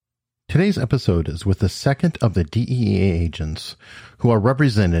Today's episode is with the second of the DEA agents who are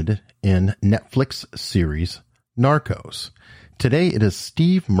represented in Netflix series Narcos. Today it is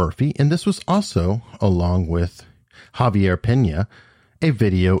Steve Murphy, and this was also, along with Javier Pena, a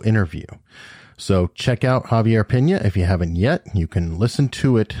video interview. So check out Javier Pena if you haven't yet. You can listen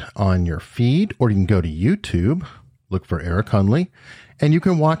to it on your feed, or you can go to YouTube, look for Eric Hunley, and you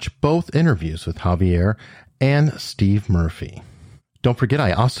can watch both interviews with Javier and Steve Murphy. Don't forget,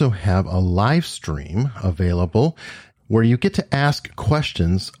 I also have a live stream available where you get to ask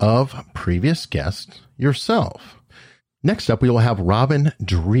questions of previous guests yourself. Next up, we will have Robin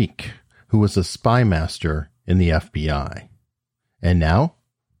Dreeke, who was a spy master in the FBI. And now,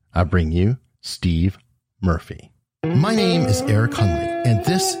 I bring you Steve Murphy. My name is Eric Hunley, and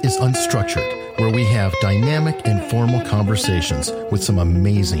this is Unstructured, where we have dynamic, informal conversations with some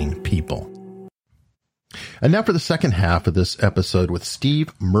amazing people. And now for the second half of this episode with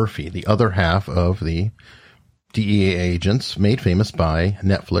Steve Murphy, the other half of the DEA agents made famous by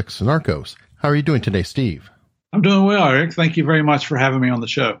Netflix Narcos. How are you doing today, Steve? I'm doing well, Eric. Thank you very much for having me on the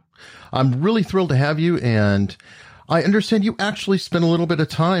show. I'm really thrilled to have you, and I understand you actually spent a little bit of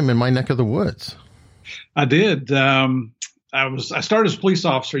time in my neck of the woods. I did. I started as a police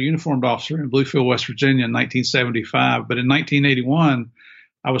officer, uniformed officer in Bluefield, West Virginia in 1975, but in 1981,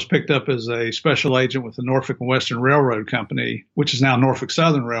 I was picked up as a special agent with the Norfolk and Western Railroad Company, which is now Norfolk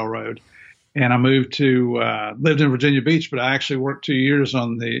Southern Railroad. And I moved to, lived in Virginia Beach, but I actually worked 2 years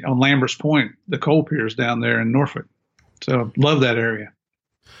on Lambert's Point, the coal piers down there in Norfolk. So love that area.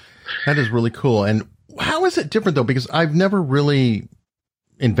 That is really cool. And how is it different though? Because I've never really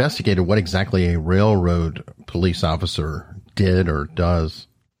investigated what exactly a railroad police officer did or does.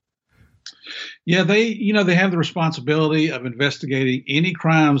 Yeah, they have the responsibility of investigating any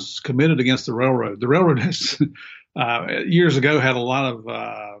crimes committed against the railroad. The railroad has, years ago had a lot of,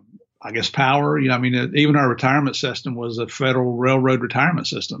 power. Even our retirement system was a federal railroad retirement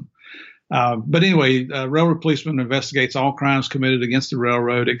system. But anyway, railroad policeman investigates all crimes committed against the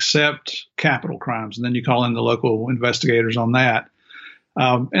railroad except capital crimes. And then you call in the local investigators on that.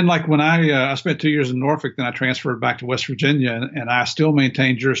 And like when I spent 2 years in Norfolk, then I transferred back to West Virginia, and I still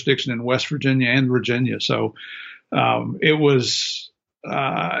maintain jurisdiction in West Virginia and Virginia. So it's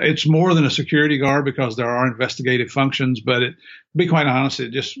more than a security guard because there are investigative functions, but to be quite honest,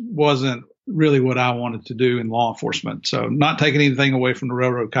 it just wasn't really what I wanted to do in law enforcement. So not taking anything away from the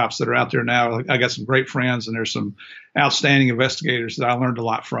railroad cops that are out there now. I got some great friends, and there's some outstanding investigators that I learned a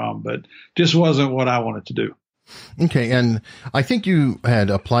lot from, but just wasn't what I wanted to do. Okay. And I think you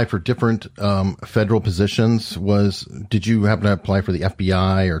had applied for different federal positions. Did you happen to apply for the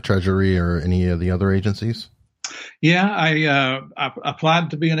FBI or Treasury or any of the other agencies? Yeah, I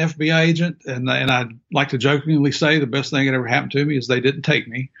applied to be an FBI agent, and I'd like to jokingly say the best thing that ever happened to me is they didn't take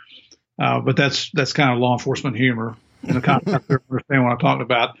me. But that's kind of law enforcement humor, and the contractor understand what I'm talking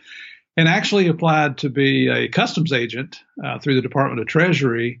about. And actually applied to be a customs agent through the Department of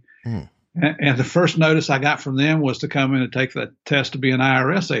Treasury. And the first notice I got from them was to come in and take the test to be an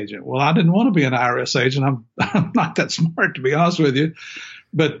IRS agent. Well, I didn't want to be an IRS agent. I'm not that smart, to be honest with you.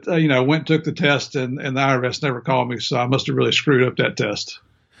 But, went, took the test, and the IRS never called me. So I must have really screwed up that test.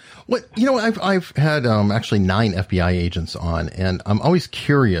 Well, I've had actually 9 FBI agents on, and I'm always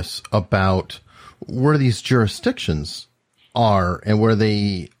curious about where these jurisdictions are and where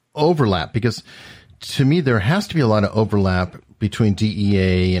they overlap, because to me, there has to be a lot of overlap between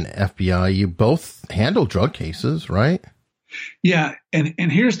DEA and FBI. You both handle drug cases, right? Yeah. And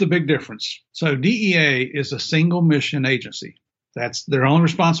here's the big difference. So DEA is a single mission agency. That's their only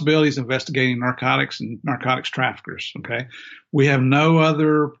responsibility is investigating narcotics and narcotics traffickers. Okay. We have no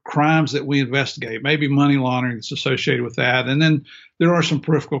other crimes that we investigate, maybe money laundering that's associated with that. And then there are some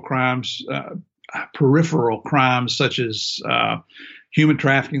peripheral crimes such as, human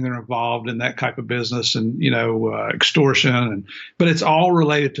trafficking that are involved in that type of business, and, extortion, but it's all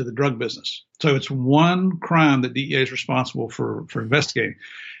related to the drug business. So it's one crime that DEA is responsible for investigating.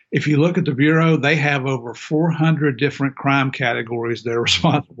 If you look at the Bureau, they have over 400 different crime categories that are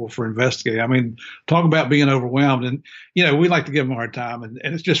responsible for investigating. I mean, talk about being overwhelmed. And, we like to give them a hard time, and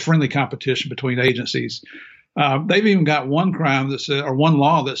it's just friendly competition between agencies. They've even got one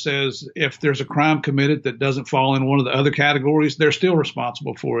law that says if there's a crime committed that doesn't fall in one of the other categories, they're still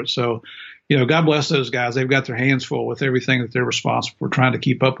responsible for it. So, God bless those guys. They've got their hands full with everything that they're responsible for trying to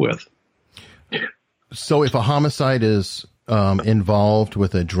keep up with. So if a homicide is involved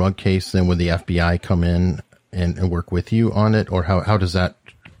with a drug case, then would the FBI come in and work with you on it, or how does that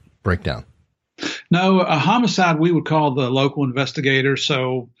break down? No, a homicide we would call the local investigator.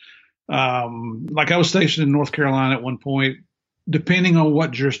 So like I was stationed in North Carolina at one point. depending on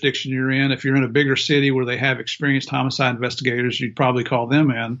what jurisdiction you're in, if you're in a bigger city where they have experienced homicide investigators, you'd probably call them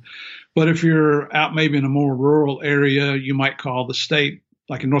in. But if you're out maybe in a more rural area, you might call the state,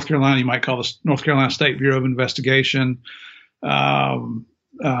 like in North Carolina, you might call the North Carolina State Bureau of Investigation. In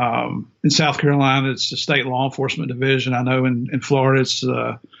South Carolina, it's the State Law Enforcement Division. I know in Florida, it's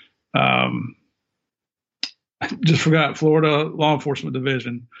I just forgot, Florida Law Enforcement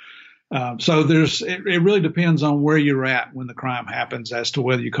Division. So it really depends on where you're at when the crime happens as to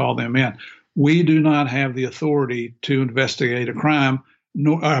whether you call them in. We do not have the authority to investigate a crime,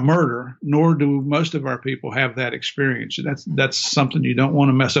 nor a murder, nor do most of our people have that experience. That's something you don't want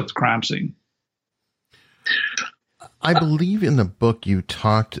to mess up the crime scene. I believe in the book you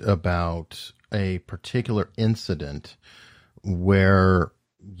talked about a particular incident where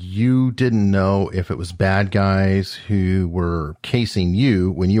you didn't know if it was bad guys who were casing you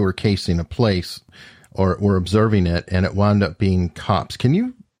when you were casing a place or were observing it, and it wound up being cops. Can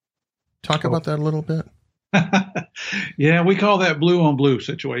you talk about that a little bit? Yeah, we call that blue on blue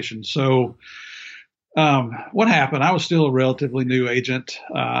situation. So what happened? I was still a relatively new agent.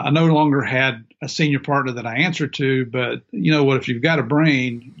 I no longer had a senior partner that I answered to, but you know what? If you've got a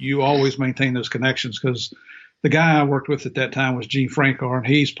brain, you always maintain those connections, because the guy I worked with at that time was Gene Frankar, and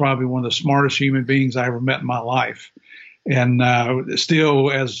he's probably one of the smartest human beings I ever met in my life. And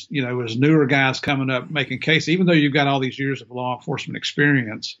still, as you know, as newer guys coming up making cases, even though you've got all these years of law enforcement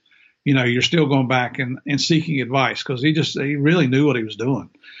experience, you know, you're still going back and seeking advice, because he really knew what he was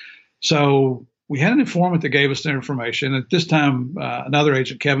doing. So we had an informant that gave us their information. At this time, another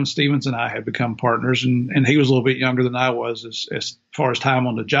agent, Kevin Stevens, and I had become partners, and he was a little bit younger than I was as far as time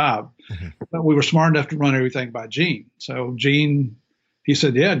on the job. Mm-hmm. But we were smart enough to run everything by Gene. So Gene, he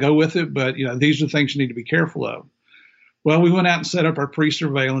said, yeah, go with it, but you know, these are things you need to be careful of. Well, we went out and set up our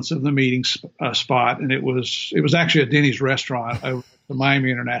pre-surveillance of the meeting spot, and it was actually a Denny's restaurant over at the Miami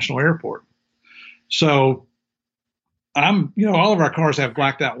International Airport. So all of our cars have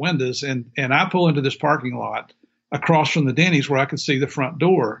blacked out windows, and I pull into this parking lot across from the Denny's where I could see the front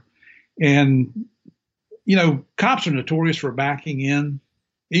door. And, you know, cops are notorious for backing in,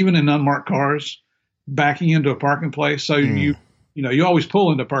 even in unmarked cars, backing into a parking place. So you always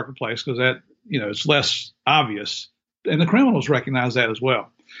pull into a parking place because that, you know, it's less obvious. And the criminals recognize that as well.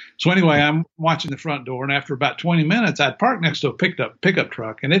 So anyway, I'm watching the front door, and after about 20 minutes, I'd parked next to a pickup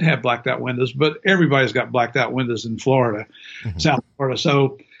truck, and it had blacked out windows, but everybody's got blacked out windows in Florida, mm-hmm. South Florida.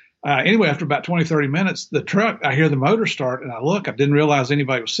 So anyway, after about 20, 30 minutes, the truck, I hear the motor start, and I didn't realize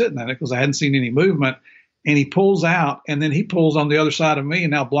anybody was sitting in it because I hadn't seen any movement. And he pulls out, and then he pulls on the other side of me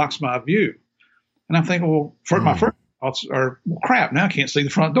and now blocks my view. And I'm thinking, well, my first thoughts are, well, crap, now I can't see the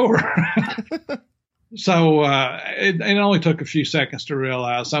front door. So it only took a few seconds to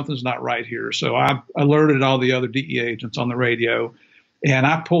realize something's not right here. So I alerted all the other DEA agents on the radio, and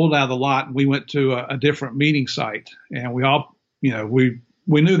I pulled out of the lot, and we went to a different meeting site. And we all, you know, we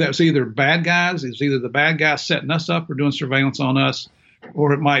knew that was either bad guys. It was either the bad guys setting us up or doing surveillance on us,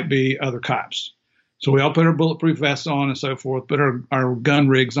 or it might be other cops. So we all put our bulletproof vests on and so forth, put our gun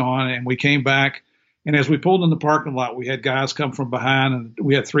rigs on, and we came back. And as we pulled in the parking lot, we had guys come from behind, and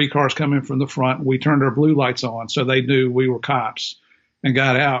we had 3 cars come in from the front. We turned our blue lights on so they knew we were cops and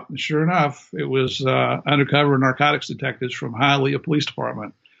got out. And sure enough, it was undercover narcotics detectives from Hialeah Police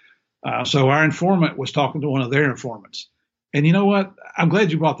Department. So our informant was talking to one of their informants. And you know what? I'm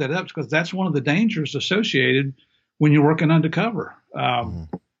glad you brought that up, because that's one of the dangers associated when you're working undercover.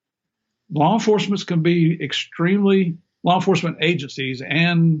 Law enforcement agencies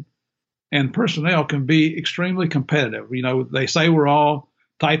and personnel can be extremely competitive. You know, they say we're all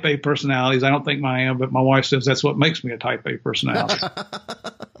type A personalities. I don't think I am, but my wife says that's what makes me a type A personality.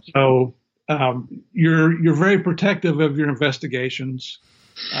 So you're very protective of your investigations,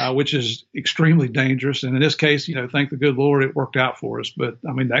 which is extremely dangerous. And in this case, you know, thank the good Lord it worked out for us. But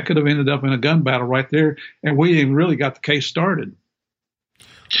I mean, that could have ended up in a gun battle right there, and we didn't really got the case started.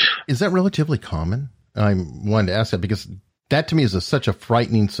 Is that relatively common? I wanted to ask that because that to me is such a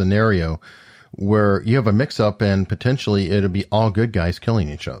frightening scenario where you have a mix up and potentially it'll be all good guys killing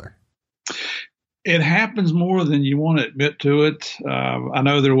each other. It happens more than you want to admit to it. I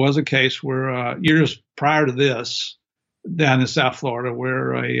know there was a case where years prior to this down in South Florida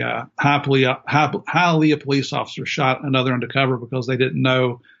where a Hialeah police officer shot another undercover because they didn't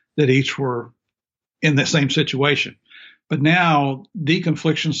know that each were in the same situation. But now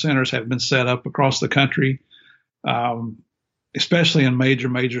deconfliction centers have been set up across the country, especially in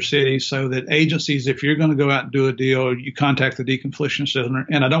major cities, so that agencies, if you're going to go out and do a deal, you contact the deconfliction center.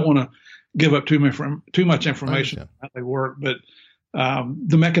 And I don't want to give up too much information on how they work, but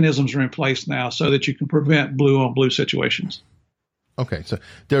the mechanisms are in place now so that you can prevent blue on blue situations. Okay, so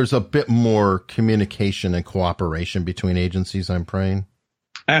there's a bit more communication and cooperation between agencies, I'm praying.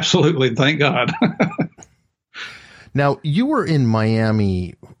 Absolutely. Thank God. Now, you were in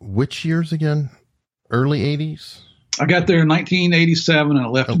Miami which years again? Early 80s? I got there in 1987 and I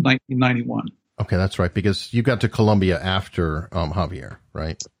left in 1991. Okay, that's right, because you got to Colombia after Javier,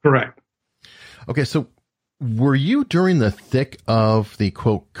 right? Correct. Okay, so were you during the thick of the,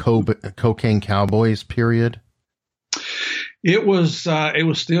 quote, cocaine cowboys period? It was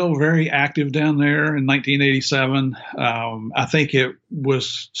still very active down there in 1987. I think it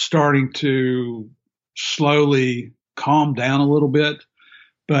was starting to slowly calm down a little bit,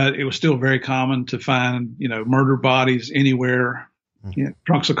 but it was still very common to find, murder bodies anywhere,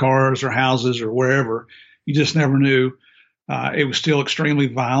 trunks of cars or houses or wherever. You just never knew. It was still extremely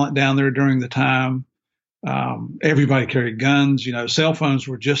violent down there during the time. Everybody carried guns. Cell phones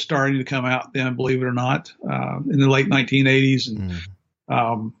were just starting to come out then, believe it or not, in the late 1980s.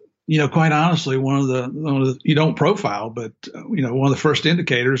 And, quite honestly, one of the, you don't profile, but, one of the first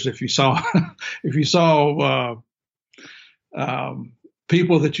indicators, if you saw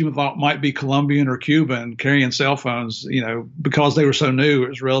people that you thought might be Colombian or Cuban carrying cell phones, because they were so new, it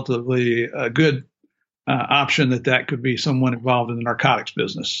was relatively a good option that could be someone involved in the narcotics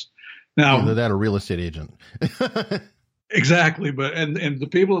business. Now, either that or real estate agent. Exactly. But, and the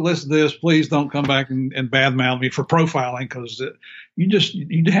people that listen to this, please don't come back and badmouth me for profiling, because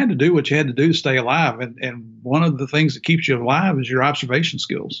you had to do what you had to do to stay alive. And one of the things that keeps you alive is your observation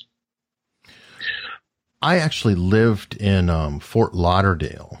skills. I actually lived in Fort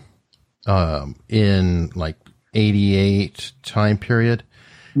Lauderdale in like 88 time period.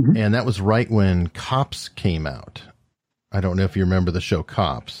 Mm-hmm. And that was right when Cops came out. I don't know if you remember the show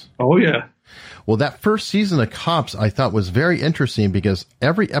Cops. Oh, yeah. Well, that first season of Cops I thought was very interesting because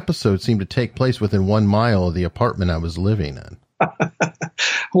every episode seemed to take place within 1 mile of the apartment I was living in.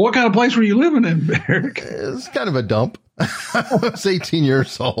 What kind of place were you living in, Eric? It's kind of a dump. I was 18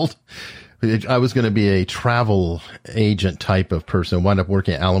 years old. I was going to be a travel agent type of person, wound up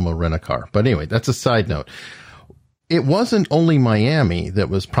working at Alamo Rent-A-Car. But anyway, that's a side note. It wasn't only Miami that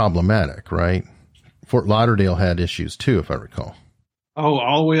was problematic, right? Fort Lauderdale had issues too, if I recall. Oh,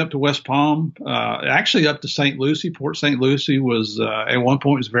 all the way up to West Palm, actually up to St. Lucie. Port St. Lucie was at one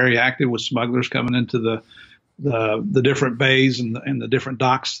point was very active with smugglers coming into the different bays and the different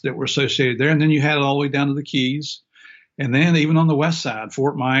docks that were associated there. And then you had it all the way down to the Keys. And then even on the west side,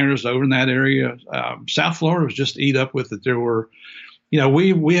 Fort Myers, over in that area, South Florida was just eat up with it. There were,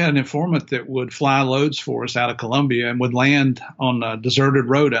 we had an informant that would fly loads for us out of Colombia and would land on a deserted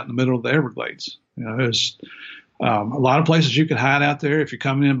road out in the middle of the Everglades. There's a lot of places you could hide out there if you're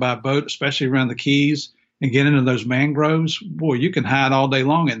coming in by boat, especially around the Keys, and get into those mangroves. Boy, you can hide all day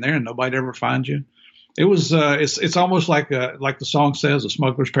long in there and nobody'd ever find you. It was it's almost like the song says, a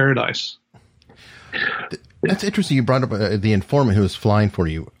smuggler's paradise. That's interesting. You brought up the informant who was flying for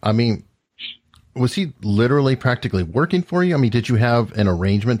you. I mean, was he literally practically working for you? I mean, did you have an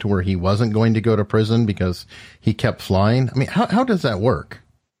arrangement to where he wasn't going to go to prison because he kept flying? I mean, how does that work?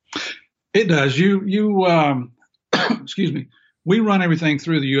 It does. You excuse me. We run everything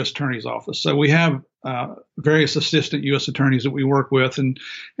through the U.S. Attorney's Office. So we have various assistant U.S. attorneys that we work with. And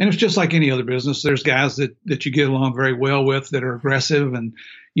it's just like any other business. There's guys that you get along very well with that are aggressive and,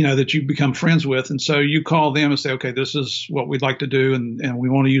 that you become friends with. And so you call them and say, okay, this is what we'd like to do. And we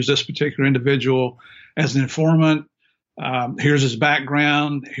want to use this particular individual as an informant. Here's his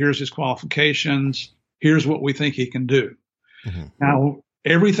background. Here's his qualifications. Here's what we think he can do. Mm-hmm. Now,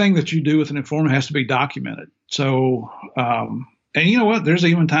 everything that you do with an informant has to be documented. So, and you know what? There's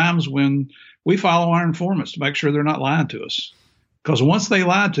even times when we follow our informants to make sure they're not lying to us. Because once they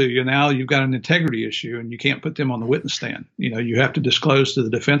lie to you, now you've got an integrity issue and you can't put them on the witness stand. You have to disclose to the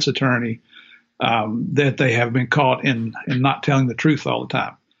defense attorney that they have been caught in not telling the truth all the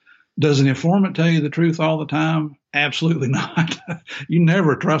time. Does an informant tell you the truth all the time? Absolutely not. You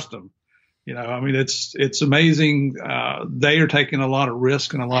never trust them. It's amazing. They are taking a lot of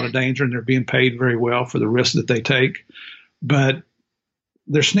risk and a lot of danger, and they're being paid very well for the risk that they take. But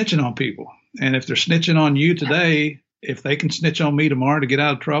they're snitching on people. And if they're snitching on you today, if they can snitch on me tomorrow to get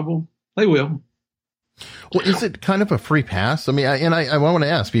out of trouble, they will. Well, is it kind of a free pass? I mean, I want to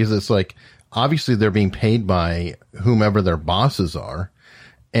ask because it's like, obviously they're being paid by whomever their bosses are.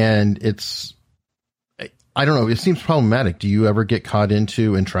 And I don't know. It seems problematic. Do you ever get caught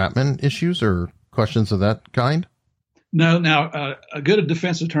into entrapment issues or questions of that kind? No. Now, a good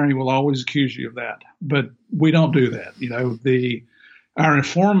defense attorney will always accuse you of that, but we don't do that. Our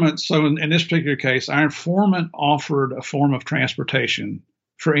informant. So in this particular case, our informant offered a form of transportation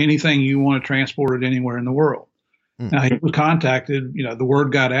for anything you want to transport it anywhere in the world. Now, he was contacted, the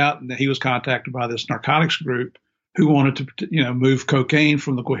word got out, and that he was contacted by this narcotics group who wanted to, move cocaine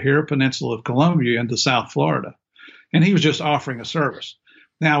from the Guajira Peninsula of Colombia into South Florida. And he was just offering a service.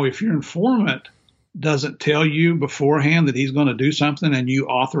 Now, if your informant doesn't tell you beforehand that he's going to do something and you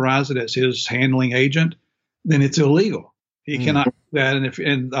authorize it as his handling agent, then it's illegal. He cannot do that.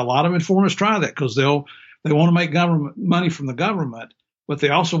 And a lot of informants try that because they want to make government money from the government, but they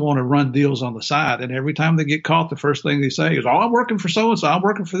also want to run deals on the side. And every time they get caught, the first thing they say is, "Oh, I'm working for so-and-so. I'm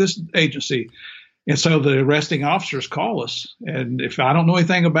working for this agency." And so the arresting officers call us. And if I don't know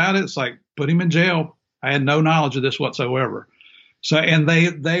anything about it, it's like, put him in jail. I had no knowledge of this whatsoever. So, and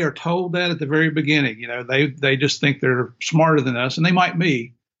they are told that at the very beginning. They just think they're smarter than us, and they might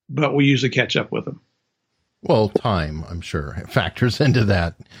be, but we usually catch up with them. Well, time, I'm sure, factors into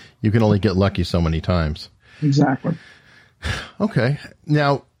that. You can only get lucky so many times. Exactly. Okay.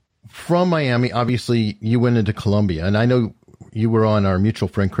 Now, from Miami, obviously, you went into Colombia, and I know you were on our mutual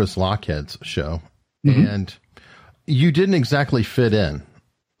friend Chris Lockhead's show, and you didn't exactly fit in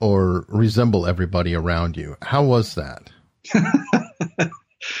or resemble everybody around you. How was that?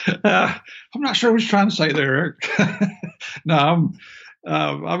 I'm not sure what you're trying to say there, Eric. No,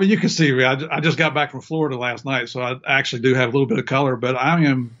 I mean, you can see me. I just got back from Florida last night, so I actually do have a little bit of color, but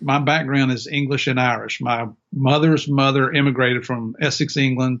my background is English and Irish. My mother's mother immigrated from Essex,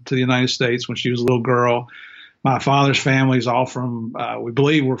 England to the United States when she was a little girl. My father's family is all from, we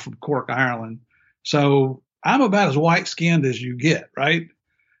believe we're from Cork, Ireland. So I'm about as white skinned as you get, right?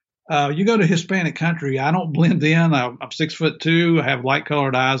 You go to Hispanic country, I don't blend in. I'm 6'2". I have light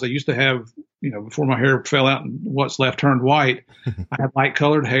colored eyes. I used to have, before my hair fell out and what's left turned white, I had light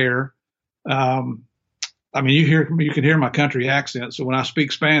colored hair. I mean, you can hear my country accent. So when I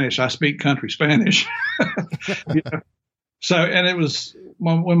speak Spanish, I speak country Spanish. So, and it was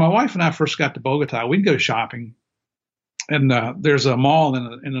when my wife and I first got to Bogota, we'd go shopping, and there's a mall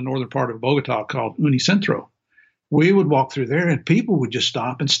in the northern part of Bogota called Unicentro. We would walk through there, and people would just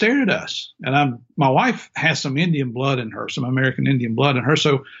stop and stare at us. And my wife has some Indian blood in her, some American Indian blood in her,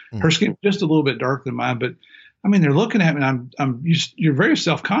 so her skin was just a little bit darker than mine. But I mean, they're looking at me, and you're very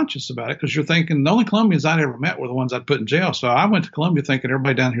self-conscious about it because you're thinking the only Colombians I'd ever met were the ones I'd put in jail. So I went to Colombia thinking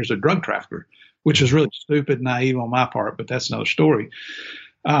everybody down here is a drug trafficker, which is really stupid, naive on my part, but that's another story.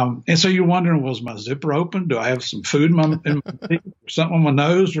 And so you're wondering, was my zipper open? Do I have some food in my something on my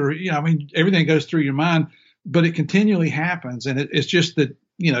nose? Or, I mean, everything goes through your mind, but it continually happens. And it's just that,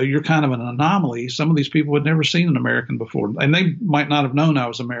 you're kind of an anomaly. Some of these people had never seen an American before, and they might not have known I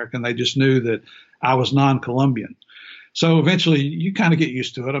was American. They just knew that I was non-Colombian. So eventually you kind of get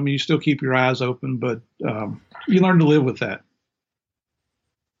used to it. I mean, you still keep your eyes open, but you learn to live with that.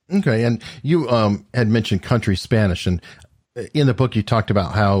 Okay. And you had mentioned country Spanish, and in the book you talked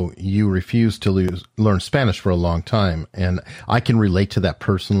about how you refused to learn Spanish for a long time. And I can relate to that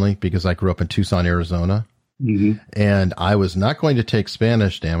personally because I grew up in Tucson, Arizona. And I was not going to take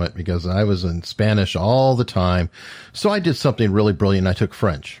Spanish, damn it, because I was in Spanish all the time. So I did something really brilliant. I took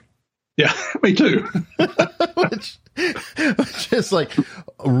French. Yeah, me too. which is like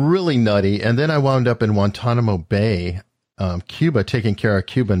really nutty. And then I wound up in Guantanamo Bay, Cuba, taking care of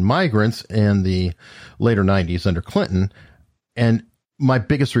Cuban migrants in the later 90s under Clinton. And my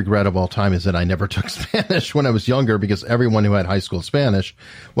biggest regret of all time is that I never took Spanish when I was younger, because everyone who had high school Spanish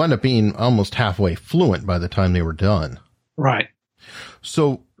wound up being almost halfway fluent by the time they were done. Right.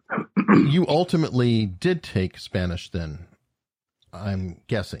 So you ultimately did take Spanish then, I'm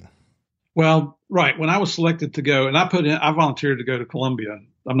guessing. Well, right. When I was selected to go, and I volunteered to go to Colombia.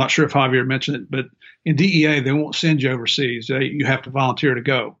 I'm not sure if Javier mentioned it, but in DEA, they won't send you overseas. You have to volunteer to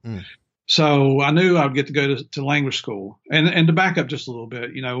go. So I knew I would get to go to language school. And to back up just a little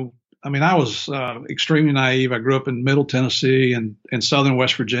bit, I mean, I was extremely naive. I grew up in Middle Tennessee and southern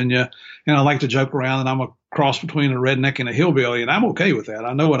West Virginia, and I like to joke around, and I'm a cross between a redneck and a hillbilly, and I'm okay with that.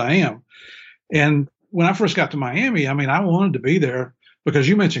 I know what I am. And when I first got to Miami, I mean, I wanted to be there because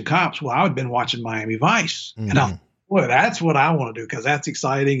you mentioned cops. Well, I had been watching Miami Vice, and I thought, boy, that's what I want to do because that's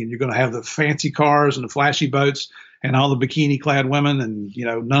exciting, and you're going to have the fancy cars and the flashy boats and all the bikini-clad women, and,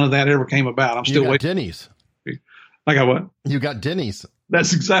 none of that ever came about. I'm still waiting. Denny's. I got what? You got Denny's.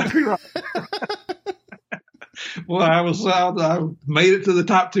 That's exactly right. Well, I made it to the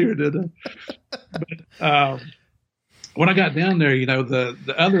top tier, didn't I? But, when I got down there,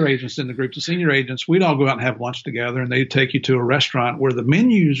 the other agents in the group, the senior agents, we'd all go out and have lunch together, and they'd take you to a restaurant where the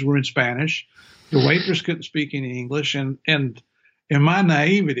menus were in Spanish. The waitress couldn't speak any English, and in my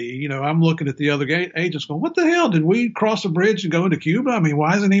naivety, I'm looking at the other agents going, what the hell? Did we cross a bridge and go into Cuba? I mean,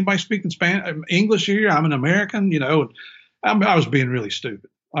 why isn't anybody speaking English here? I'm an American, I was being really stupid.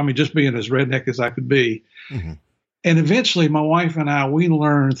 I mean, just being as redneck as I could be. And eventually, my wife and I, we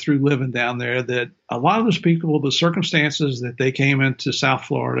learned through living down there that a lot of those people, the circumstances that they came into South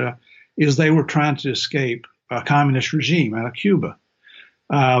Florida is they were trying to escape a communist regime out of Cuba.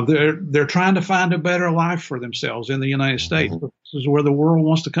 They're trying to find a better life for themselves in the United States. This is where the world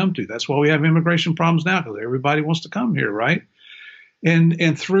wants to come to. That's why we have immigration problems now, because everybody wants to come here, right?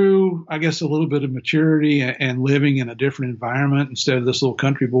 And through, I guess, a little bit of maturity and living in a different environment instead of this little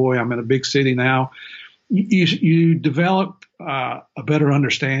country boy, I'm in a big city now. You develop a better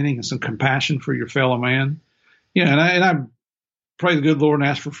understanding and some compassion for your fellow man. Yeah, and I pray the good Lord and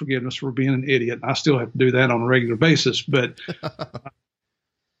ask for forgiveness for being an idiot. I still have to do that on a regular basis. But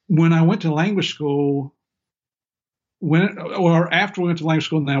when I went to language school, after we went to language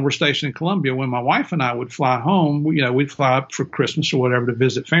school, now we're stationed in Columbia. When my wife and I would fly home, we'd fly up for Christmas or whatever to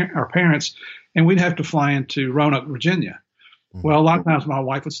visit our parents, and we'd have to fly into Roanoke, Virginia. Well, a lot of times my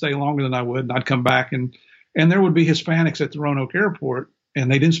wife would stay longer than I would, and I'd come back, and there would be Hispanics at the Roanoke airport,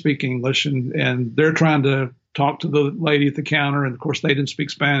 and they didn't speak English, and they're trying to talk to the lady at the counter, and of course they didn't speak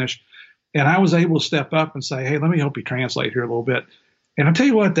Spanish. And I was able to step up and say, hey, let me help you translate here a little bit. And I'll tell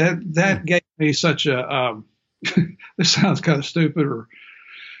you what, that gave me such a this sounds kind of stupid or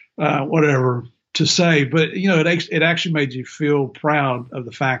whatever to say, but it actually made you feel proud of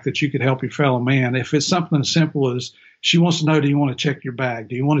the fact that you could help your fellow man. If it's something as simple as she wants to know, do you want to check your bag?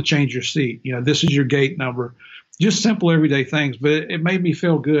 Do you want to change your seat? This is your gate number. Just simple everyday things. But it made me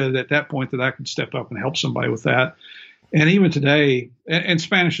feel good at that point that I could step up and help somebody with that. And even today, and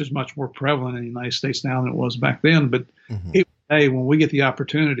Spanish is much more prevalent in the United States now than it was back then. But even today, when we get the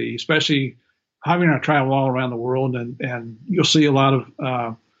opportunity, especially Javier and I travel all around the world, and you'll see a lot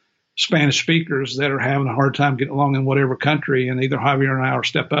of Spanish speakers that are having a hard time getting along in whatever country, and either Javier and I will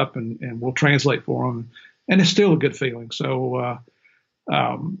step up and we'll translate for them. And it's still a good feeling. So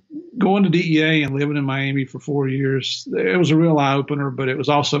going to DEA and living in Miami for 4 years, it was a real eye-opener, but it was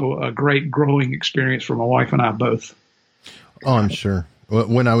also a great growing experience for my wife and I both. Oh, I'm sure.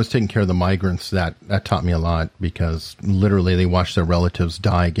 When I was taking care of the migrants, that taught me a lot, because literally they watched their relatives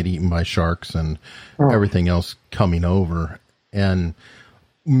die, get eaten by sharks, and everything else coming over. And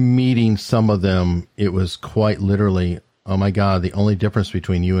meeting some of them, it was quite literally, oh my God, the only difference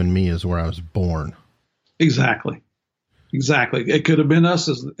between you and me is where I was born. Exactly. It could have been us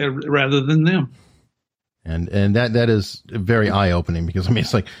rather than them. And that is very eye-opening, because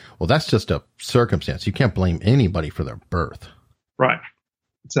it's like, well, that's just a circumstance. You can't blame anybody for their birth. Right.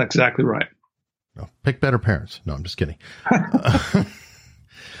 That's exactly right. No, pick better parents. No, I'm just kidding.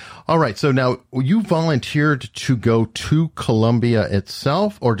 All right. So now, you volunteered to go to Colombia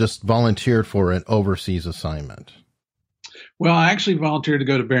itself, or just volunteered for an overseas assignment? Well, I actually volunteered to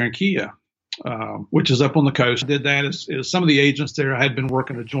go to Barranquilla, which is up on the coast. I did that as some of the agents there. I had been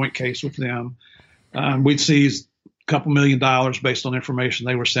working a joint case with them. We'd seized a couple $1 million based on information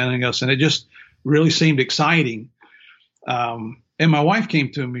they were sending us, and it just really seemed exciting. And my wife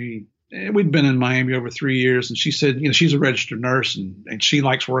came to me. We'd been in Miami over 3 years, and she said, she's a registered nurse, and she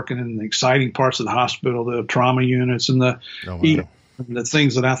likes working in the exciting parts of the hospital, the trauma units, and the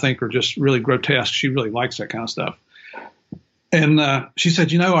things that I think are just really grotesque. She really likes that kind of stuff. And she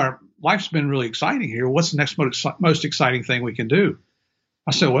said, our life's been really exciting here. What's the next most exciting thing we can do?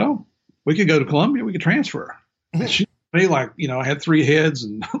 I said, well, we could go to Colombia. We could transfer. And she me like, I had 3 heads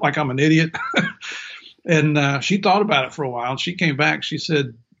and like I'm an idiot. And she thought about it for a while, and she came back. She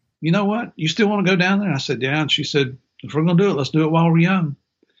said, you know what? You still want to go down there? And I said, yeah. And she said, if we're going to do it, let's do it while we're young.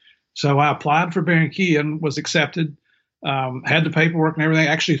 So I applied for Barranquilla and was accepted, had the paperwork and everything.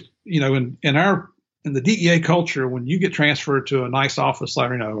 Actually, in the DEA culture, when you get transferred to a nice office,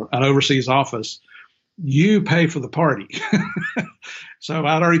 like, an overseas office, you pay for the party. So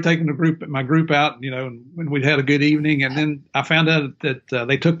I'd already taken my group out, when we'd had a good evening. And then I found out that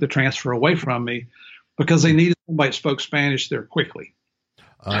they took the transfer away from me because they needed somebody that spoke Spanish there quickly.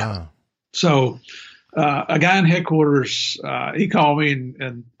 So a guy in headquarters, he called me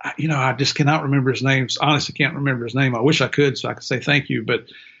and I just cannot remember his name. Honestly, can't remember his name. I wish I could so I could say thank you. But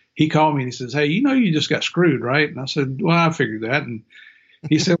he called me and he says, hey, you just got screwed, right? And I said, well, I figured that. And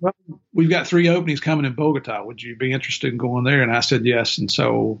he said, well, we've got 3 openings coming in Bogota. Would you be interested in going there? And I said, yes. And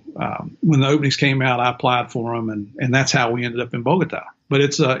so when the openings came out, I applied for them, and that's how we ended up in Bogota. But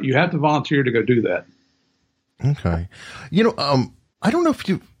it's you have to volunteer to go do that. Okay. I don't know if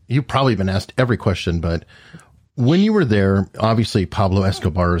you've probably been asked every question, but when you were there, obviously Pablo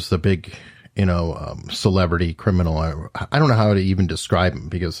Escobar is the big, celebrity criminal. I don't know how to even describe him,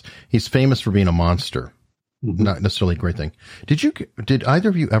 because he's famous for being a monster. Mm-hmm. Not necessarily a great thing. Did either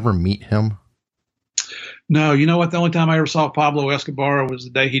of you ever meet him? No, you know what? The only time I ever saw Pablo Escobar was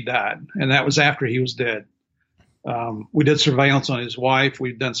the day he died, and that was after he was dead. We did surveillance on his wife.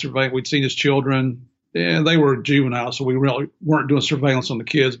 We'd done surveillance. We'd seen his children. And they were juvenile, so we really weren't doing surveillance on the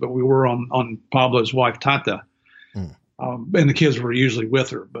kids, but we were on Pablo's wife, Tata. Mm. And the kids were usually with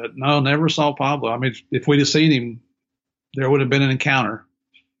her. But no, never saw Pablo. I mean, if we'd have seen him, there would have been an encounter.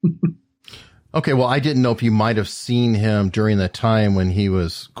 Okay, well, I didn't know if you might have seen him during the time when he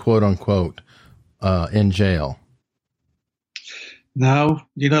was, quote unquote, in jail. No,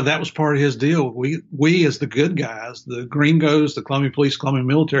 that was part of his deal. We as the good guys, the gringos, the Columbia Police, Columbia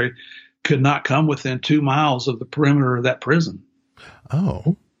Military, could not come within 2 miles of the perimeter of that prison.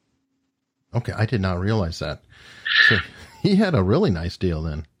 Oh, okay. I did not realize that. So he had a really nice deal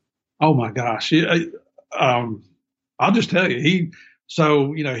then. Oh my gosh. I'll just tell you,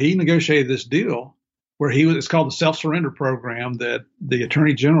 he negotiated this deal where it's called the self-surrender program that the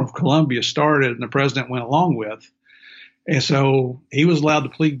Attorney General of Columbia started and the president went along with. And so he was allowed to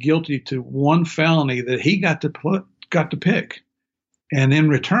plead guilty to one felony that he got to pick. And in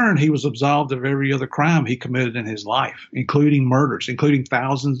return, he was absolved of every other crime he committed in his life, including murders, including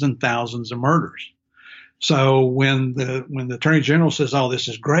thousands and thousands of murders. So when the Attorney General says, "Oh, this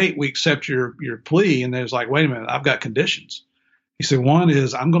is great, we accept your plea," and there's like, "Wait a minute, I've got conditions." He said, "One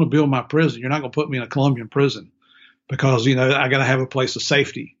is I'm going to build my prison. You're not going to put me in a Colombian prison because I got to have a place of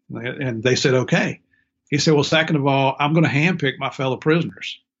safety." And they said, "Okay." He said, "Well, second of all, I'm going to handpick my fellow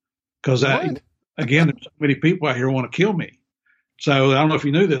prisoners because again, there's so many people out here who want to kill me." So I don't know if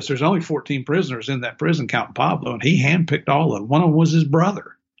you knew this. There's only 14 prisoners in that prison, counting Pablo, and he handpicked all of them. One of them was his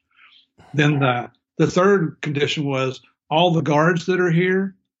brother. Then the third condition was all the guards that are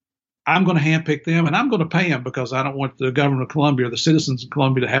here, I'm going to handpick them, and I'm going to pay them because I don't want the government of Columbia or the citizens of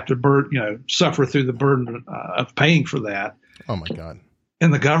Columbia to have to suffer through the burden of paying for that. Oh my God!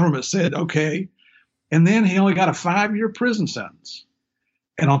 And the government said, "Okay." And then he only got a 5-year prison sentence,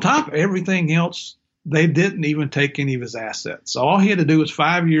 and on top of everything else, they didn't even take any of his assets. So all he had to do was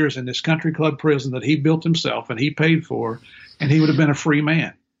 5 years in this country club prison that he built himself and he paid for, and he would have been a free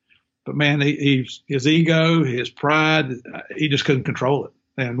man. But man, his ego, his pride, he just couldn't control it.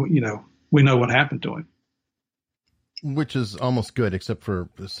 And, we know what happened to him. Which is almost good, except for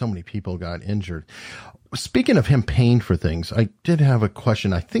so many people got injured. Speaking of him paying for things, I did have a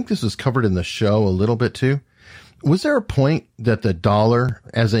question. I think this is covered in the show a little bit too. Was there a point that the dollar,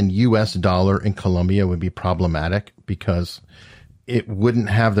 as in U.S. dollar in Colombia, would be problematic because it wouldn't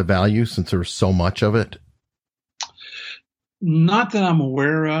have the value since there was so much of it? Not that I'm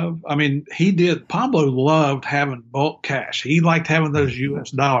aware of. I mean, Pablo loved having bulk cash. He liked having those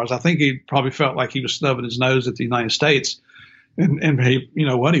U.S. dollars. I think he probably felt like he was snubbing his nose at the United States. And he,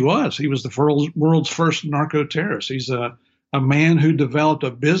 what he was. He was the world's first narco-terrorist. He's a man who developed a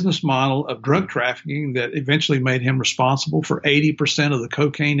business model of drug trafficking that eventually made him responsible for 80% of the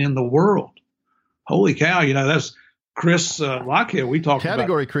cocaine in the world. Holy cow. That's Chris Lockhead. We talked about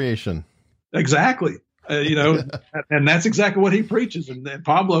category creation. Exactly. And that's exactly what he preaches. And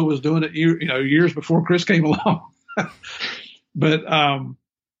Pablo was doing it, years before Chris came along. But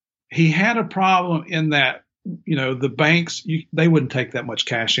he had a problem in that, the banks, they wouldn't take that much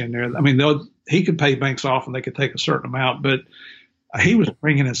cash in there. I mean, he could pay banks off and they could take a certain amount, but he was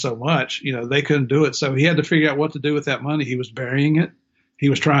bringing in so much, they couldn't do it. So he had to figure out what to do with that money. He was burying it. He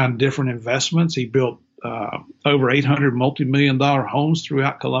was trying different investments. He built over 800 multi-million-dollar homes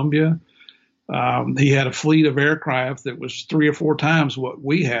throughout Colombia. He had a fleet of aircraft that was 3 or 4 times what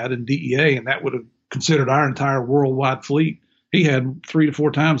we had in DEA, and that would have considered our entire worldwide fleet. He had 3 to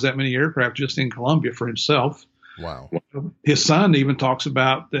 4 times that many aircraft just in Colombia for himself. Wow. His son even talks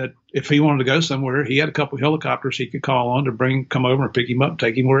about that if he wanted to go somewhere, he had a couple of helicopters he could call on to come over and pick him up,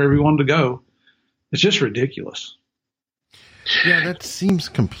 take him wherever he wanted to go. It's just ridiculous. Yeah, that seems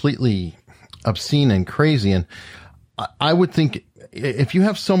completely obscene and crazy. And I would think if you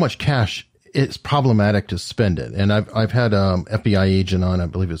have so much cash, it's problematic to spend it. And I've had FBI agent on, I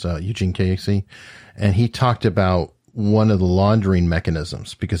believe it's Eugene Casey, and he talked about one of the laundering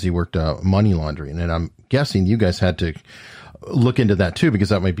mechanisms because he worked money laundering. And I'm guessing you guys had to look into that too, because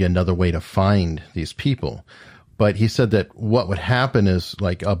that might be another way to find these people. But he said that what would happen is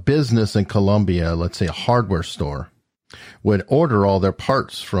like a business in Colombia, let's say a hardware store, would order all their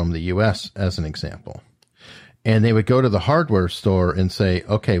parts from the U.S. as an example. And they would go to the hardware store and say,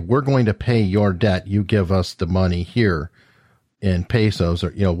 okay, we're going to pay your debt. You give us the money here in pesos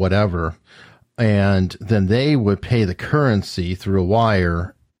or, whatever. And then they would pay the currency through a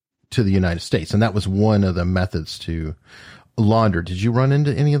wire to the United States. And that was one of the methods to launder. Did you run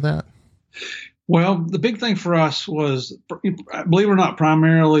into any of that? Well, the big thing for us was, believe it or not,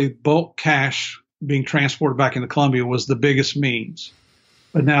 primarily bulk cash being transported back into Colombia was the biggest means.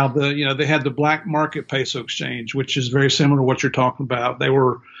 But now they had the black market peso exchange, which is very similar to what you're talking about. They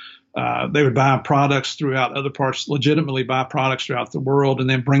would buy products throughout other parts, legitimately buy products throughout the world, and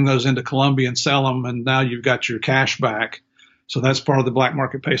then bring those into Colombia and sell them. And now you've got your cash back. So that's part of the black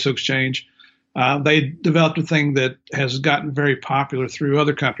market peso exchange. They developed a thing that has gotten very popular through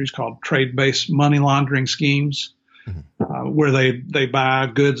other countries called trade-based money laundering schemes, where they buy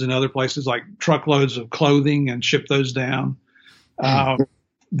goods in other places like truckloads of clothing and ship those down.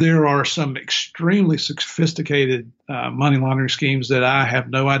 There are some extremely sophisticated money laundering schemes that I have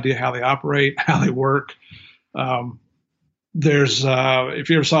no idea how they operate, how they work. If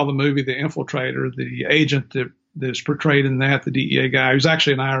you ever saw the movie The Infiltrator, the agent that is portrayed in that, the DEA guy, who's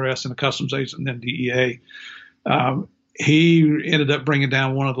actually an IRS and a customs agent and then DEA, he ended up bringing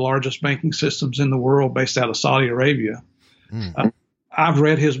down one of the largest banking systems in the world based out of Saudi Arabia. I've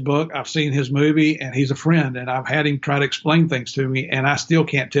read his book, I've seen his movie, and he's a friend, and I've had him try to explain things to me, and I still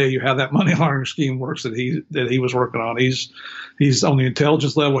can't tell you how that money laundering scheme works that he was working on. He's on the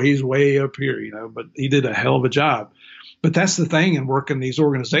intelligence level, he's way up here, but he did a hell of a job. But that's the thing in working these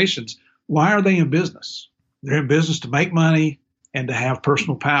organizations. Why are they in business? They're in business to make money and to have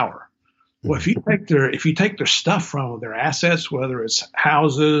personal power. Well, if you take their stuff from them, their assets, whether it's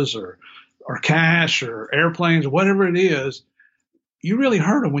houses or cash or airplanes or whatever it is, you really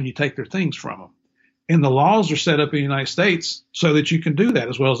hurt them when you take their things from them. And the laws are set up in the United States so that you can do that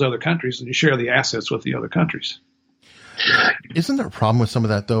as well as other countries, and you share the assets with the other countries. Isn't there a problem with some of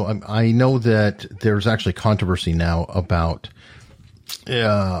that, though? I know that there's actually controversy now about,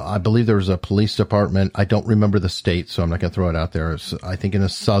 I believe there was a police department. I don't remember the state, so I'm not going to throw it out there. I think in a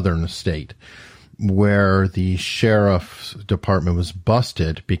southern state where the sheriff's department was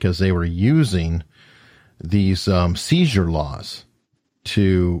busted because they were using these seizure laws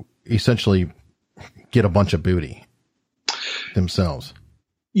to essentially get a bunch of booty themselves.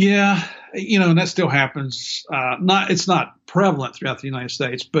 Yeah, and that still happens. It's not prevalent throughout the United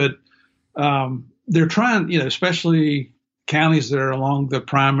States, but they're trying, especially counties that are along the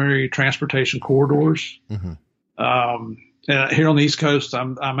primary transportation corridors. Here on the East Coast,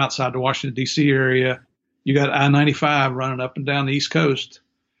 I'm outside the Washington, D.C. area. You got I-95 running up and down the East Coast.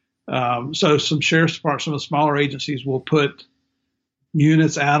 So some sheriff's departments, some of the smaller agencies will put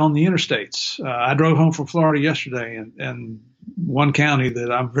units out on the interstates. I drove home from Florida yesterday, and one county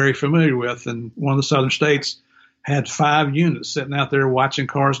that I'm very familiar with in one of the southern states had 5 units sitting out there watching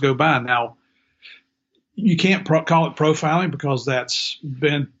cars go by. Now, you can't call it profiling because that's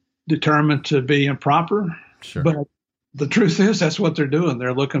been determined to be improper. Sure. But the truth is that's what they're doing.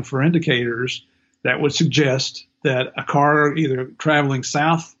 They're looking for indicators that would suggest that a car either traveling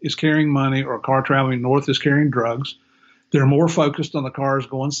south is carrying money or a car traveling north is carrying drugs. They're more focused on the cars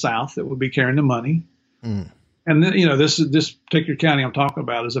going south that would be carrying the money. And then, this particular county I'm talking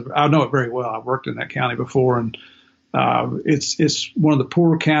about I know it very well. I've worked in that county before, and it's one of the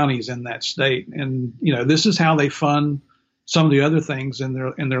poorer counties in that state. And, this is how they fund some of the other things in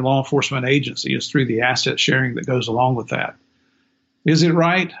their law enforcement agency is through the asset sharing that goes along with that. Is it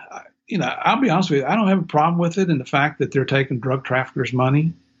right? I'll be honest with you. I don't have a problem with it in the fact that they're taking drug traffickers'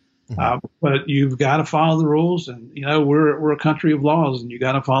 money. But you've got to follow the rules, and we're a country of laws, and you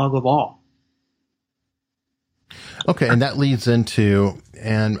got to follow the law. Okay, and that leads into,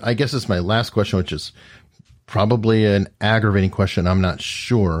 and I guess it's my last question, which is probably an aggravating question. I'm not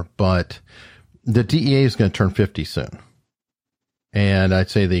sure, but the DEA is going to turn 50 soon, and I'd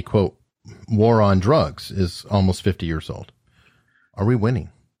say the quote war on drugs is almost 50 years old. Are we winning?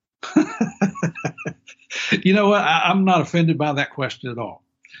 You know what? I'm not offended by that question at all.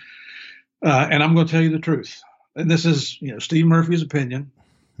 And I'm going to tell you the truth. And this is, Steve Murphy's opinion.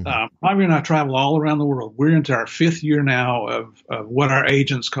 Bobby and I travel all around the world. We're into our 5th year now of what our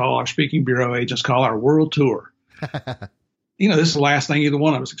speaking bureau agents call our world tour. This is the last thing either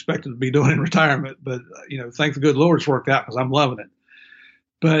one of us expected to be doing in retirement. But, thank the good Lord it's worked out because I'm loving it.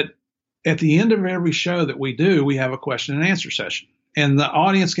 But at the end of every show that we do, we have a question and answer session. And the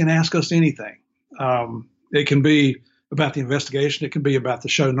audience can ask us anything. It can be about the investigation. It can be about the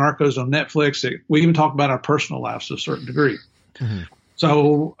show Narcos on Netflix. We even talk about our personal lives to a certain degree.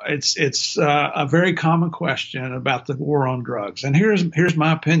 So it's a very common question about the war on drugs. And here's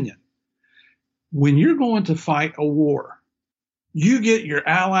my opinion. When you're going to fight a war, you get your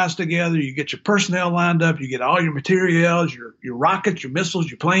allies together, you get your personnel lined up, you get all your materials, your rockets, your missiles,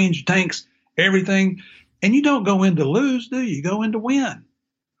 your planes, your tanks, everything. And you don't go in to lose, do you? You go in to win.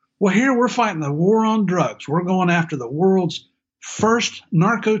 Well, here we're fighting the war on drugs. We're going after the world's first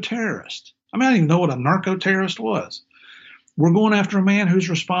narco-terrorist. I don't even know what a narco-terrorist was. We're going after a man who's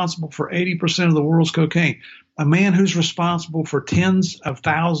responsible for 80% of the world's cocaine. a man who's responsible for tens of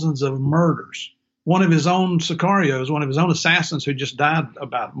thousands of murders. One of his own Sicarios, one of his own assassins who just died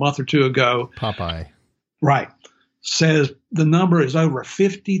about a month or two ago. Popeye. Right. Says the number is over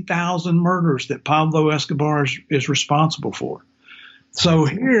 50,000 murders that Pablo Escobar is responsible for. So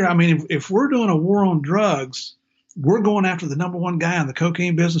here, I mean, if we're doing a war on drugs, we're going after the number one guy in the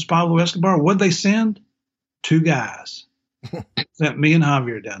cocaine business, Pablo Escobar. What'd they send? 2 guys. Sent me and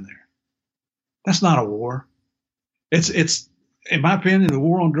Javier down there. That's not a war. It's in my opinion, the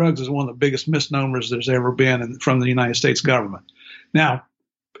war on drugs is one of the biggest misnomers there's ever been from the United States government. Now,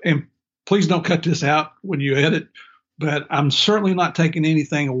 and please don't cut this out when you edit, but I'm certainly not taking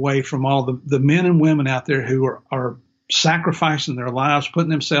anything away from all the men and women out there who are sacrificing their lives,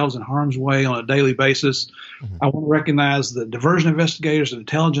 putting themselves in harm's way on a daily basis. Mm-hmm. I want to recognize the diversion investigators, the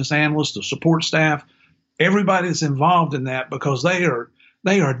intelligence analysts, the support staff, everybody that's involved in that, because they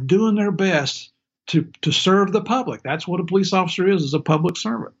are doing their best to serve the public. That's what a police officer is a public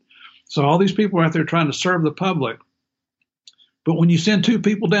servant. So all these people are out there trying to serve the public. But when you send 2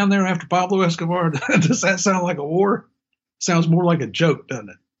 people down there after Pablo Escobar, does that sound like a war? Sounds more like a joke, doesn't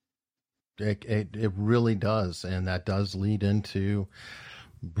it? It really does. And that does lead into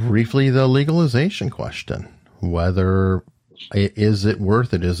briefly the legalization question. Whether is it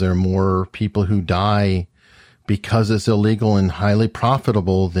worth it? Is there more people who die because it's illegal and highly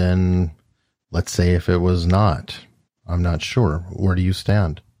profitable than, let's say, if it was not? I'm not sure. Where do you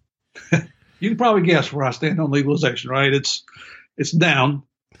stand? You can probably guess where I stand on legalization, right? It's down.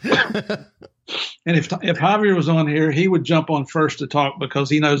 And if Javier was on here, he would jump on first to talk because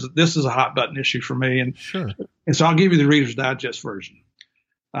he knows that this is a hot button issue for me. And sure. And so I'll give you the Reader's Digest version.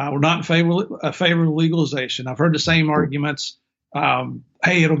 We're not in favor of legalization. I've heard the same arguments.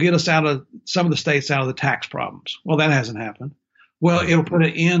 Hey, it'll get us out of some of the states out of the tax problems. Well, that hasn't happened. Well, it'll put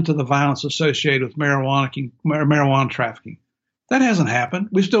an end to the violence associated with marijuana trafficking. That hasn't happened.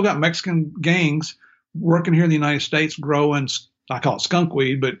 We've still got Mexican gangs working here in the United States growing, I call it skunk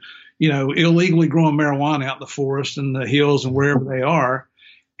weed, but, illegally growing marijuana out in the forest and the hills and wherever they are.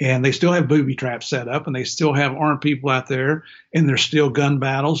 And they still have booby traps set up, and they still have armed people out there, and there's still gun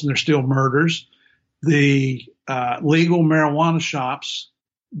battles, and there's still murders. The legal marijuana shops,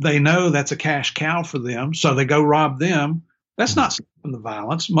 they know that's a cash cow for them, so they go rob them. That's not stopping the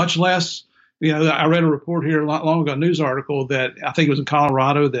violence, much less, I read a report here not long ago, a news article that I think it was in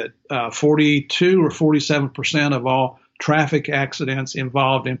Colorado that 42 or 47% of all traffic accidents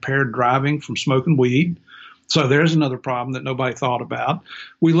involved impaired driving from smoking weed. So there's another problem that nobody thought about.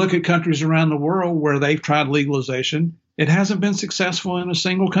 We look at countries around the world where they've tried legalization. It hasn't been successful in a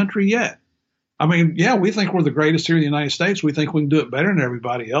single country yet. I mean, yeah, we think we're the greatest here in the United States. We think we can do it better than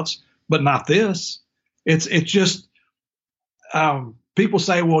everybody else, but not this. It's just people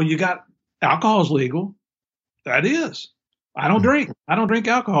say, well, you got alcohol is legal. That is. I don't drink. I don't drink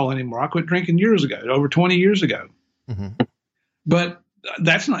alcohol anymore. I quit drinking years ago, over 20 years ago. Mm-hmm. But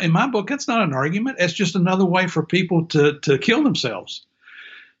that's not, in my book, that's not an argument. It's just another way for people to kill themselves.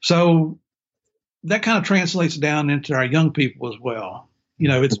 So that kind of translates down into our young people as well.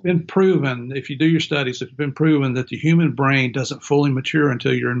 It's been proven, if you do your studies, it's been proven that the human brain doesn't fully mature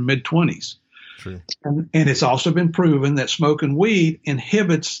until you're in mid-20s. True. And it's also been proven that smoking weed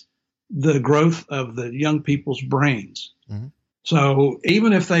inhibits the growth of the young people's brains. Mm-hmm. So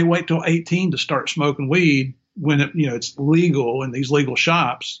even if they wait till 18 to start smoking weed, when it's legal in these legal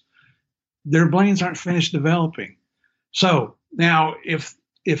shops, their brains aren't finished developing. So now if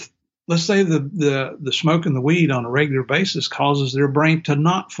let's say the smoking the weed on a regular basis causes their brain to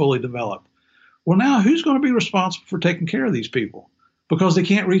not fully develop, well, now who's going to be responsible for taking care of these people because they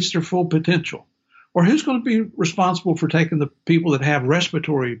can't reach their full potential? Or who's going to be responsible for taking the people that have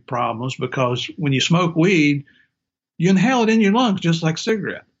respiratory problems? Because when you smoke weed, you inhale it in your lungs just like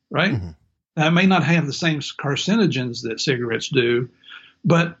cigarette, right? Mm-hmm. Now, it may not have the same carcinogens that cigarettes do,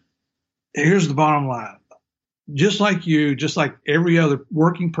 but here's the bottom line. Just like you, just like every other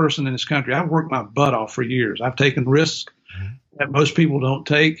working person in this country, I've worked my butt off for years. I've taken risks that most people don't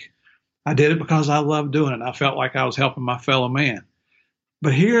take. I did it because I love doing it. I felt like I was helping my fellow man.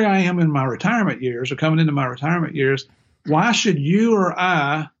 But here I am in my retirement years, or coming into my retirement years. Why should you or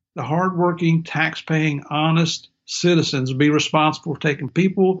I, the hardworking, tax-paying, honest citizens, be responsible for taking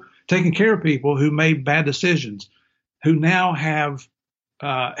care of people who made bad decisions, who now have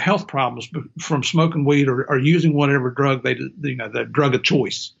health problems from smoking weed or using whatever drug the drug of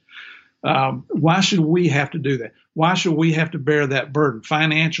choice? Why should we have to do that? Why should we have to bear that burden,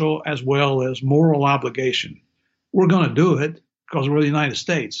 financial as well as moral obligation? We're going to do it because we're the United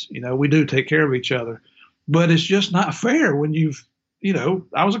States. We do take care of each other, but it's just not fair when you've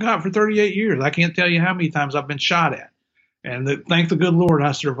I was a cop for 38 years. I can't tell you how many times I've been shot at. And thank the good Lord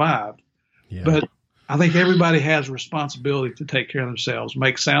I survived. Yeah. But I think everybody has a responsibility to take care of themselves,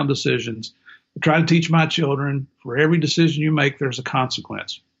 make sound decisions. I try to teach my children, for every decision you make, there's a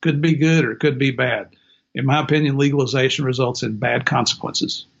consequence. Could be good or it could be bad. In my opinion, legalization results in bad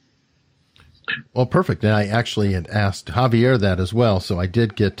consequences. Well, perfect. And I actually had asked Javier that as well. So I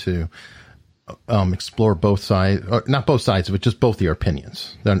did get to explore both sides, or not both sides, but just both your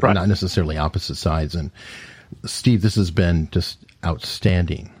opinions. They're right. Not necessarily opposite sides. And Steve, this has been just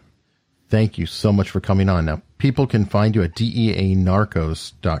outstanding. Thank you so much for coming on. Now, people can find you at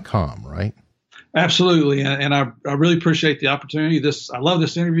deanarcos.com, right? Absolutely. And I really appreciate the opportunity. I love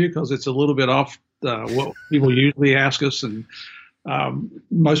this interview because it's a little bit off what people usually ask us. And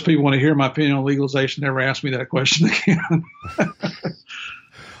most people want to hear my opinion on legalization. Never ask me that question again.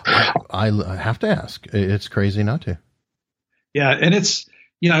 I have to ask. It's crazy not to. Yeah. And it's,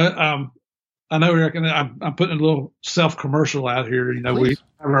 I know, Eric, and I'm putting a little self-commercial out here. Please. We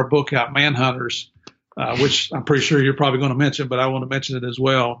have our book out, Manhunters, which I'm pretty sure you're probably going to mention, but I want to mention it as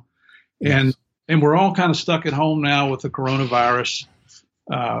well. Yes. And we're all kind of stuck at home now with the coronavirus,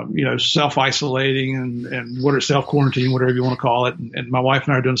 self-isolating and self-quarantine, whatever you want to call it. And my wife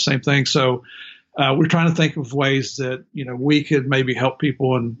and I are doing the same thing. So we're trying to think of ways that, we could maybe help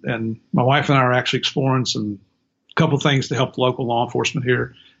people. And my wife and I are actually exploring a couple things to help the local law enforcement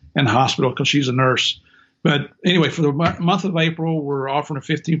here in the hospital because she's a nurse. But anyway, for the month of April, we're offering a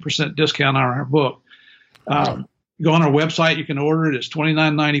 15% discount on our book. Go on our website. You can order it. It's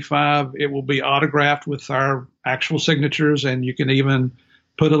 $29.95. It will be autographed with our actual signatures, and you can even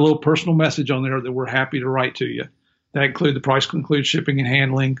put a little personal message on there that we're happy to write to you. The price includes shipping and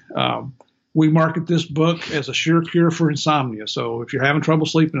handling. We market this book as a sure cure for insomnia. So if you're having trouble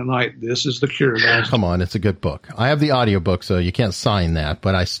sleeping at night, this is the cure, guys. Come on, it's a good book. I have the audiobook, so you can't sign that,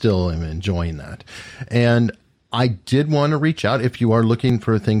 but I still am enjoying that. And I did want to reach out. If you are looking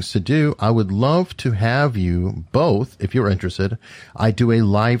for things to do, I would love to have you both, if you're interested. I do a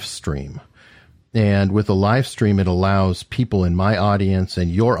live stream. And with a live stream, it allows people in my audience and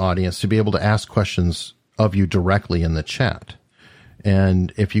your audience to be able to ask questions of you directly in the chat.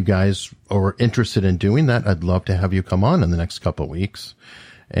 And if you guys are interested in doing that, I'd love to have you come on in the next couple of weeks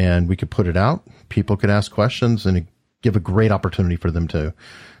and we could put it out. People could ask questions and give a great opportunity for them to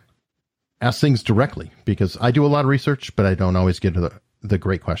ask things directly, because I do a lot of research, but I don't always get to the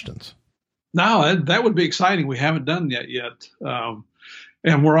great questions. No, that would be exciting. We haven't done that yet.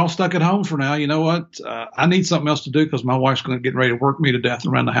 And we're all stuck at home for now. You know what? I need something else to do because my wife's going to get ready to work me to death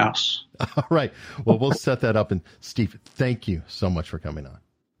around the house. All right. Well, we'll set that up. And Steve, thank you so much for coming on.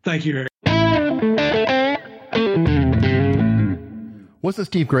 Thank you, Eric. Wasn't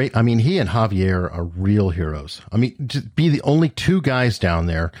Steve great? I mean, he and Javier are real heroes. I mean, to be the only two guys down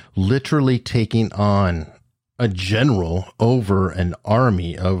there literally taking on a general over an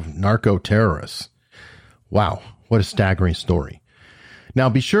army of narco terrorists. Wow. What a staggering story. Now,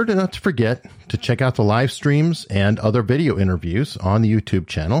 be sure to not to forget to check out the live streams and other video interviews on the YouTube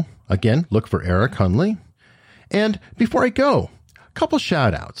channel. Again, look for Eric Hunley. And before I go, a couple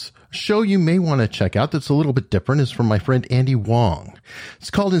shout outs. A show you may want to check out that's a little bit different is from my friend Andy Wong.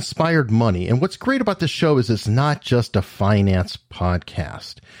 It's called Inspired Money. And what's great about this show is it's not just a finance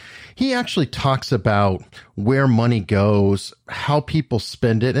podcast. He actually talks about where money goes, how people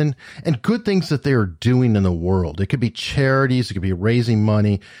spend it, and good things that they are doing in the world. It could be charities, it could be raising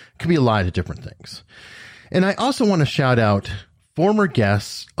money, it could be a lot of different things. And I also want to shout out former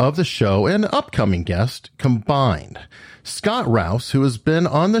guests of the show and upcoming guest combined. Scott Rouse, who has been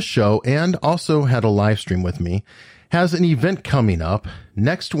on the show and also had a live stream with me, has an event coming up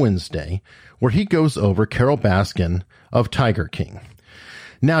next Wednesday where he goes over Carole Baskin of Tiger King.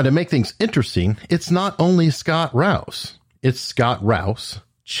 Now, to make things interesting, it's not only Scott Rouse. It's Scott Rouse,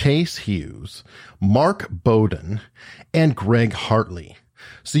 Chase Hughes, Mark Bowden, and Greg Hartley.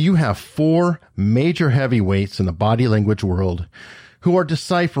 So you have four major heavyweights in the body language world who are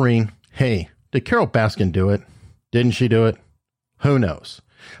deciphering, hey, did Carole Baskin do it? Didn't she do it? Who knows?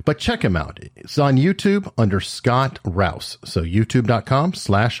 But check him out. It's on YouTube under Scott Rouse. So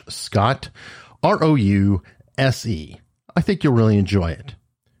youtube.com/Scott, Rouse. I think you'll really enjoy it.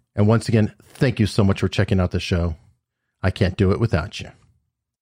 And once again, thank you so much for checking out the show. I can't do it without you.